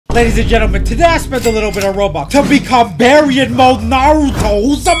Ladies and gentlemen, today I spent a little bit of Robux to become BARYON mode Naruto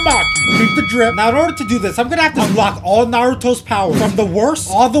Uzumaki. Keep the drip. Now, in order to do this, I'm gonna have to unlock all Naruto's powers from the worst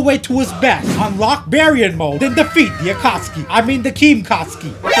all the way to his best. Unlock BARYON mode, then defeat the Akatsuki. I mean the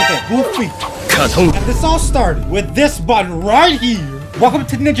Kimkatsuki. Look at that, goofy. And this all started with this button right here. Welcome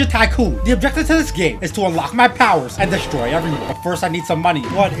to Ninja Tycoon. The objective to this game is to unlock my powers and destroy everyone. But first I need some money.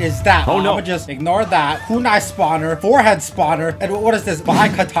 What is that? Oh no. I'm gonna just ignore that. Kunai spawner, forehead spawner, and what is this? Buy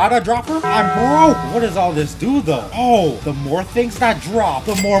katana dropper? I'm broke. What does all this do though? Oh, the more things that drop,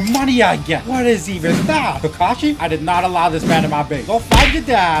 the more money I get. What is even that? Kakashi? I did not allow this man in my base. Go find your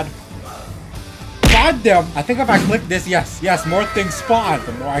dad. Find them. I think if I click this, yes, more things spawn.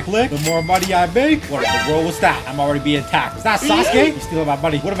 The more I click, the more money I make. What in the world was that? I'm already being attacked. Is that Sasuke? You're stealing my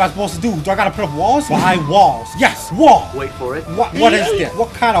money. What am I supposed to do? Do I gotta put up walls? Buy walls. Yes, wall. Wait for it. What is this?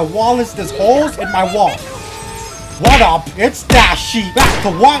 What kind of wall is this? Holes in my wall. What up? It's Dashi. Back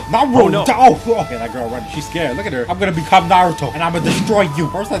to what? Naruto. Oh, no. Oh, okay, that girl running. She's scared. Look at her. I'm gonna become Naruto, and I'm gonna destroy you.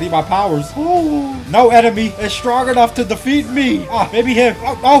 First, I need my powers. Oh, no enemy is strong enough to defeat me. Ah, maybe him.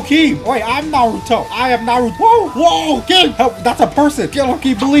 Oh, Kim. Wait, I'm Naruto. I am Naruto. Whoa, Kim. Oh, that's a person. Get him,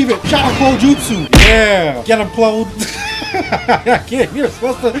 Kim. Believe it. Shadow Clone Jutsu. Yeah. Get him, clone. Kim, you're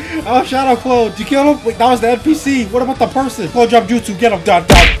supposed to. Oh, Shadow Clone. Did you kill him? Wait, that was the NPC. What about the person? Clone jump Jutsu. Get him. Done.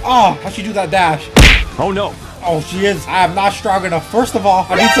 Ah, how'd she do that dash? Oh no. Oh, she is. I am not strong enough. First of all,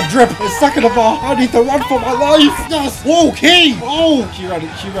 I need some drip. And second of all, I need to run for my life. Yes. Whoa, King. Oh, she ran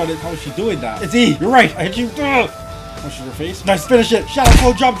it. She ran it. How is she doing that? It's E. You're right. I hit you. Push her face. Nice. Finish it. Shadow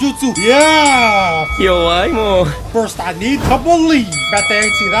Clone jump jutsu. Yeah. First, I need to believe. Bet they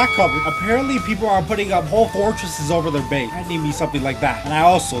ain't see that coming. Apparently, people are putting up whole fortresses over their base. I need me something like that. And I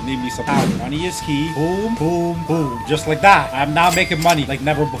also need me some power. Money is key. Boom, boom, boom. Just like that. I'm now making money like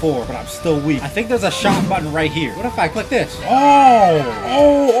never before, but I'm still weak. I think there's a shot button right here. What if I click this?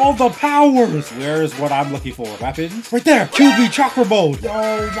 Oh, all the powers. Where is what I'm looking for? Weapons? Right there. QB chakra mode. Yo,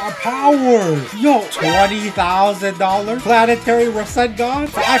 my powers. Yo, $20,000. Planetary Rasengan.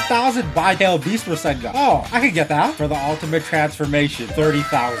 5,000 Bitail Beast Rasengan. Oh, I can get that. For the ultimate transformation.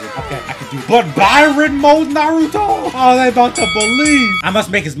 30,000. Okay, I can do it. But BARYON mode Naruto? Oh, they about to believe. I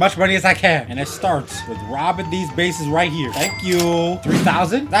must make as much money as I can. And it starts with robbing these bases right here. Thank you.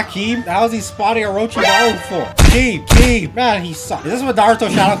 3,000? That Keem? How's he spotting Orochimaru for? Keem. Man, he sucks. Is this what Naruto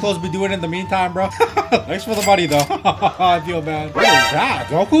Shadow Clone's been doing in the meantime, bro? Thanks for the money, though. I feel bad. What is that?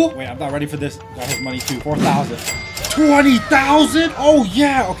 Goku? Wait, I'm not ready for this. Got his money, too. 4,000. 20,000? Oh,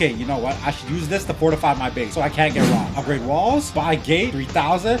 yeah. Okay, you know what? I should use this to fortify my base so I can't get robbed. Upgrade walls. Buy gate.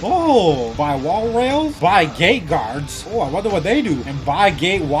 3,000. Oh, buy wall rails. Buy gate guards. Oh, I wonder what they do. And buy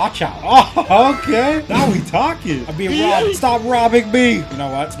gate watch out. Oh, okay. Now we talking. I'm being robbed. Stop robbing me. You know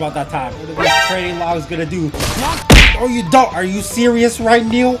what? It's about that time. What are these trading logs gonna do? Oh, you don't. Are you serious right,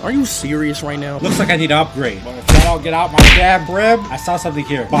 Neil? Are you serious right now? Looks like I need to upgrade. But if I don't get out my damn crib, I saw something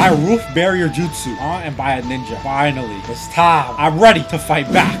here. Buy roof barrier jutsu. And buy a ninja. Finally, it's time. I'm ready to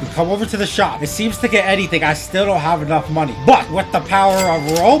fight back. We come over to the shop. It seems to get anything. I still don't have enough money. But with the power of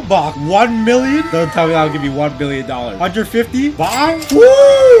Roblox, 1 million? Don't tell me I'll give you $1 billion. 150? Buy?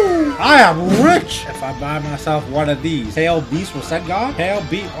 Woo! I am rich. If I buy myself one of these. Pale Beast Rasengan? Pale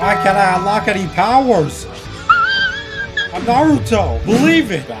Beast? Why can't I unlock any powers? I'm Naruto.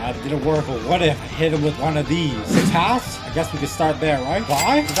 Believe it. That didn't work. But what if I hit him with one of these? 6 halves? I guess we can start there, right?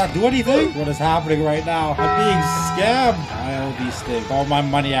 Why? Does that do anything? What is happening right now? I'm being scammed. I owe these things. All my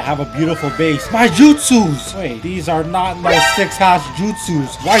money. I have a beautiful base. My jutsus. Wait, these are not no 6 halves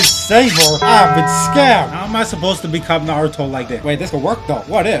jutsus. White saber. I have been scammed. How am I supposed to become Naruto like this? Wait, this could work though.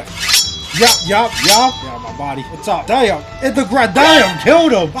 What if? Yup. Yeah, my body. What's up? Damn. Damn.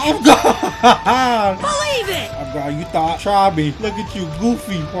 Killed him. I'm gone. Believe it. I'm gone. You thought. Try me. Look at you,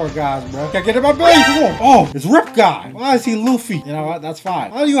 goofy. Poor guys, bro. Can't get in my base. Come on. Oh, it's Rip Guy. Why is he Luffy? You know what? That's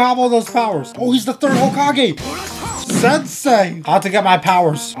fine. How do you have all those powers? Oh, he's the 3rd Hokage. Sensei. How to get my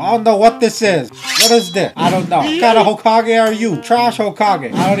powers? I don't know what this is. What is this? I don't know. What kind of Hokage are you? Trash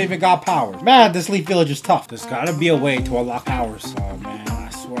Hokage. I don't even got powers. Man, this Leaf Village is tough. There's gotta be a way to unlock powers. Oh, man.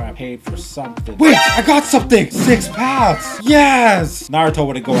 Where I paid for something. Wait, I got something. 6 paths. Yes. Naruto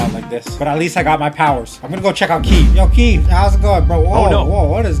wouldn't go out like this, but at least I got my powers. I'm gonna go check out Keem. Yo, Keem, how's it going, bro? Whoa, whoa,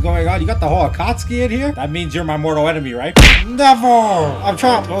 what is going on? You got the whole Akatsuki in here? That means you're my mortal enemy, right? Never. I'm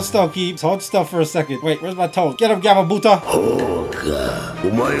trapped. Hold still, Keem. Hold still for a second. Wait, where's my toes? Get him, Gamabuta.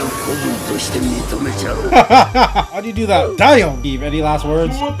 How do you do that? Damn. Keem, any last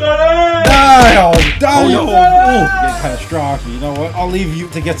words? Damn. Damn. Ooh, getting kind of strong. You know what? I'll leave you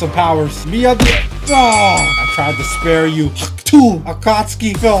to get some powers. Me on the... Oh, I tried to spare you. Two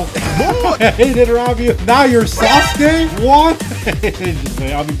Akatsuki fell. I didn't rob you. Now you're Sasuke? What?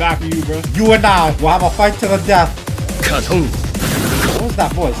 I'll be back for you, bro. You and I will have a fight to the death. What was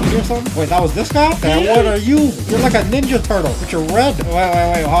that voice? You hear something? Wait, that was this guy? And what are you? You're like a ninja turtle, but you're red.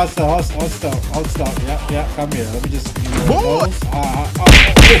 Wait. Hold still. Yeah, come here. Let me just...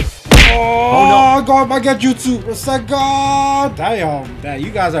 Oh no! God, my Genjutsu! Rasengan! Damn, you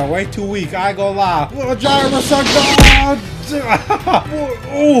guys are way too weak. I ain't gonna lie. Giant Rasengan!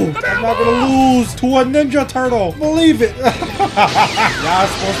 Oh, I'm not gonna lose to a ninja turtle. Believe it. Y'all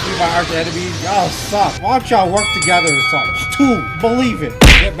supposed to be my arch enemies. Y'all suck. Why don't y'all work together or something? Two, believe it.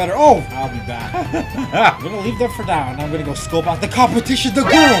 Get better. Oh, I'll be back. I'm gonna leave them for now, and I'm gonna go scope out the competition. The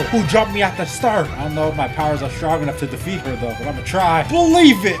girl who jumped me at the start. I don't know if my powers are strong enough to defeat her though, but I'm gonna try.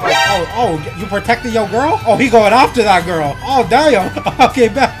 Believe it. Oh, you protected your girl? Oh, he going after that girl. Oh, damn. Okay,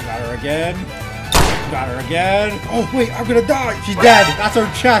 back. Got her again. Got her again. Oh, wait, I'm gonna die. She's dead. That's her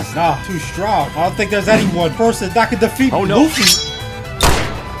chest. Nah, too strong. I don't think there's any one person that can defeat Luffy.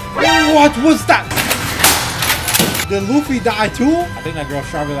 What was that? Did Luffy die too? I think that girl's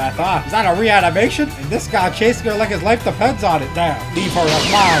stronger than I thought. Is that a reanimation? And this guy chasing her like his life depends on it. Damn. Leave her.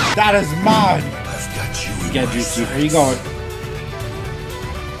 That's mine. That is mine. Genjutsu. Where you going?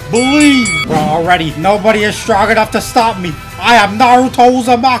 Believe. Bro, already. Nobody is strong enough to stop me. I am Naruto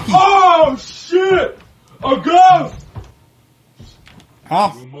Uzumaki. Oh, shit. A ghost!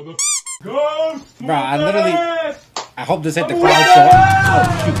 Huh? Ghost! Bro, I literally... I hope this ain't the cloud show. Oh,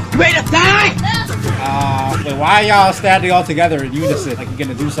 shoot. You ready to die? Wait, why are y'all standing all together in unison? Like you're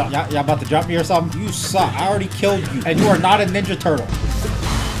gonna do something? Y'all about to jump me or something? You suck. I already killed you. And you are not a ninja turtle.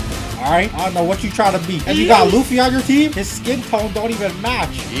 Alright? I don't know what you trying to be. And you got Luffy on your team? His skin tone don't even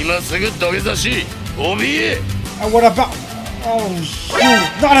match. And what about... Oh,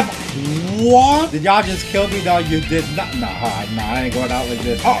 shoot. Not if... What? Did y'all just kill me? No, you did not. Nah, I ain't going out like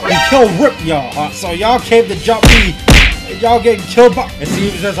this. Oh, we killed Rip, y'all. So y'all came to jump me. And y'all getting killed by... It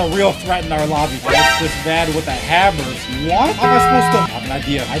seems there's a real threat in our lobby. It's this man with the hammers. What? How am I supposed to... I have an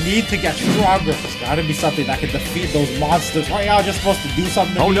idea. I need to get stronger. There's gotta be something that can defeat those monsters. Why y'all just supposed to do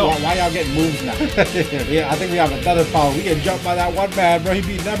something to me? No. Why y'all getting moves now? Yeah, I think we have another power. We get jumped by that one man, bro. He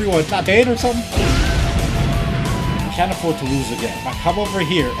beating everyone. It's not Bane or something? Can't afford to lose again. If I come over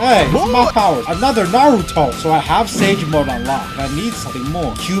here, hey, this is my powers. Another Naruto. So I have Sage mode unlocked. I need something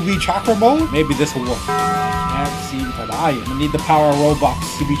more. QB Chakra mode? Maybe this will work. I can't seem to die. I need the power of Roblox.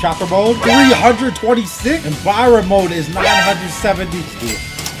 QB Chakra mode? 326? And Byron mode is 970.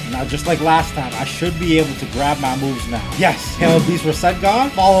 Now, just like last time, I should be able to grab my moves now. Yes, Hail Beast Rasengan,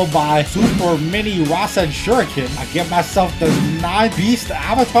 followed by Super Mini Rasen Shuriken. I get myself the 9 Beast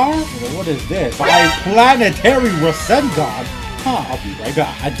Avatar? What is this? By Planetary Rasengan. Huh, I'll be right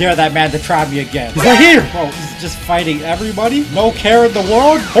back. I dare that man to try me again. He's right here! Bro, he's just fighting everybody. No care in the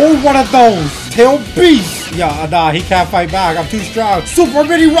world. Hold one of those. Tail Beast. Yeah, nah, he can't fight back. I'm too strong. Super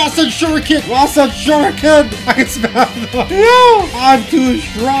Mini Rasen Shuriken. Rasen Shuriken. I can smell them. Yeah, I'm too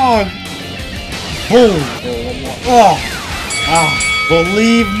strong. Boom.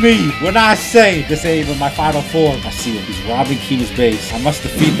 Believe me when I say this ain't even my final form. I see him. He's robbing King's base. I must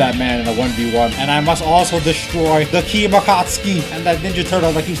defeat that man in a 1v1. And I must also destroy the Ki Makatsuki and that ninja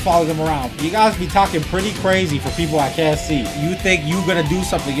turtle that keeps following him around. You guys be talking pretty crazy for people I can't see. You think you gonna do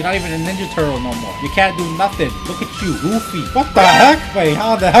something. You're not even a ninja turtle no more. You can't do nothing. Look at you, Goofy. What the heck? Wait,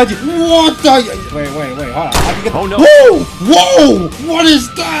 how the hell you... What the... Wait, hold on. How'd you get... Oh, no. Whoa! What is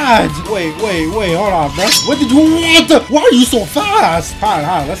that? Wait, hold on, bro. What did you... What the... Why are you so fast?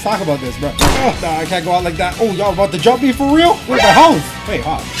 Hi, let's talk about this, bro. Oh, nah, I can't go out like that. Oh, y'all about to jump me for real? Wait, my house. Wait,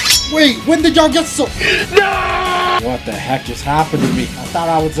 wait, when did y'all get so... No! What the heck just happened to me? I thought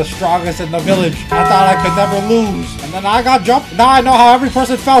I was the strongest in the village. I thought I could never lose. And then I got jumped. Now I know how every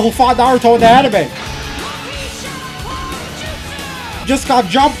person felt who fought Naruto in the anime. Just got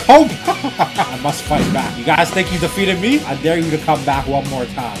jumped, Cope. I must fight back. You guys think you defeated me? I dare you to come back one more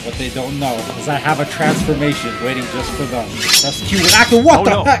time. What they don't know is I have a transformation waiting just for them. That's cute and acting. What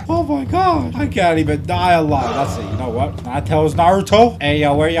the heck? Oh my god. I can't even die alive. Let's see. You know what? I tells Naruto. Hey,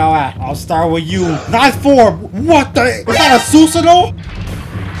 yo, where y'all at? I'll start with you. Ninth form. What the? Is that a Susanoo?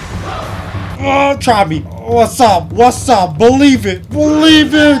 Oh, try me. What's up? Believe it.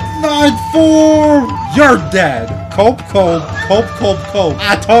 Ninth form. You're dead. Cope.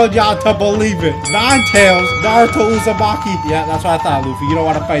 I told y'all to believe it. 9 tails, Naruto Uzumaki. Yeah, that's what I thought, Luffy. You don't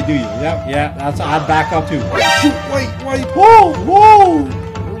want to fight, do you? Yep, yeah, that's what I'd back up too. Shoot, wait. Whoa.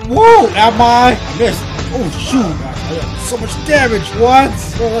 Am I missed? Oh, shoot. So much damage. What?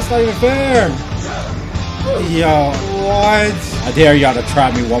 Bro, that's not even fair. Yo, What? I dare y'all to try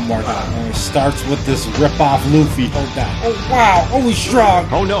me one more time. And it starts with this rip-off Luffy. Hold that. Oh, wow. Oh, he's strong.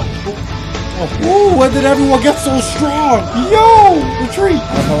 Oh no. Ooh, when did everyone get so strong? Yo, retreat. I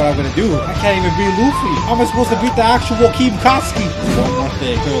don't know what I'm gonna do. I can't even beat Luffy. How am I supposed to beat the actual Kim Katsuki? One more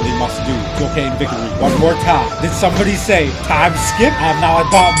thing clearly must do to obtain victory. One more time. Did somebody say time skip? I am now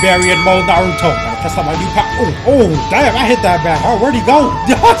adult BARYON mode Naruto. I'm gonna test out my new power. Oh, damn, I hit that back. Oh, where'd he go?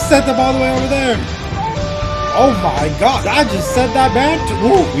 I sent him all the way over there. Oh my god, I just sent that man to.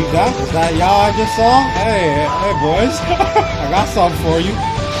 Ooh, we got. Is that y'all I just saw? Hey, boys. I got something for you.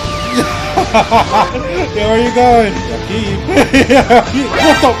 Yo, where you going?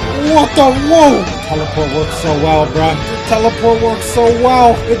 What the, whoa! Teleport works so well, bruh. Teleport works so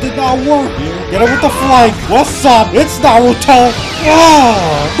well. It did not work. Get him with the flank. What's up? It's Naruto.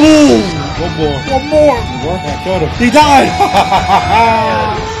 Ah, boom. One more. I killed him. He died.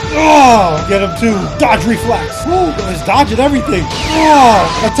 Oh, get him too. Dodge reflex. Woo, he's dodging everything. Oh,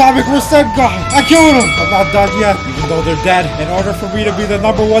 atomic Rasengan. I killed him. I'm not done yet, even though they're dead. In order for me to be the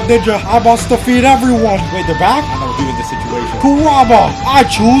 #1 ninja, I must defeat everyone. Wait, they're back? I know what to do in this situation. Kurama, I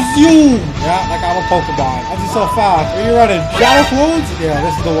choose you. Yeah, like I'm a Pokemon. I'm just so fast. Where you running? Shadow clones? Yeah,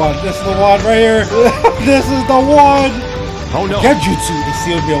 this is the one. This is the one right here. This is the one. Oh no. Genjutsu, they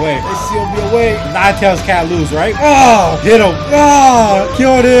sealed me away. They sealed me away. Ninetales can't lose, right? Oh, hit him. Ah,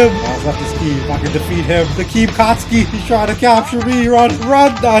 killed him. I was left his key. If I can defeat him. The Kim Katsuki, he's trying to capture me. Run,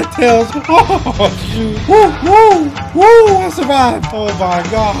 Ninetales. Oh, shoot. Woo, woo, woo, I survived. Oh my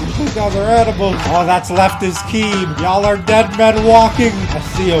gosh, these guys are animals. All that's left is Kim. Y'all are dead men walking. I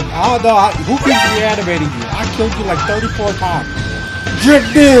see him. I don't know. Who keeps reanimating you? I killed you like 34 times.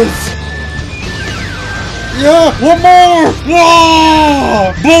 Drink this. Yeah, one more!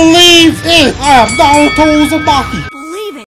 Ah, believe it! I am Naruto Uzumaki!